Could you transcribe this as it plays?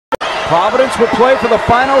Providence will play for the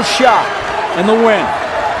final shot in the win.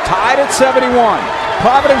 Tied at 71.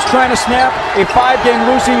 Providence trying to snap a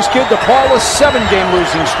 5-game losing skid. Depaul a 7-game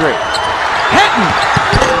losing streak. Henton.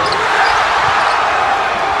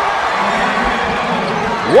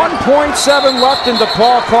 1.7 left and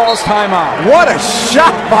Depaul calls timeout. What a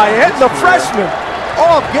shot by Henton, the freshman.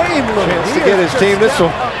 All game looking. Chance to get his team. This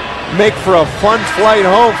will make for a fun flight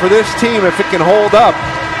home for this team if it can hold up.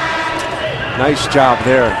 Nice job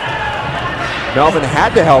there. Melvin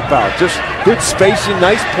had to help out. Just good spacing,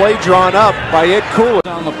 nice play drawn up by Ed Cool.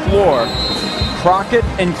 On the floor, Crockett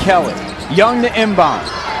and Kelly. Young to inbound.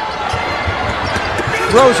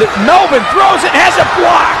 Throws it. Melvin throws it, has it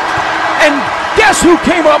blocked. And guess who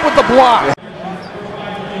came up with the block?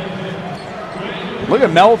 Look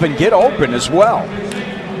at Melvin get open as well.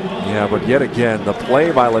 Yeah, but yet again, the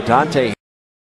play by LaDontae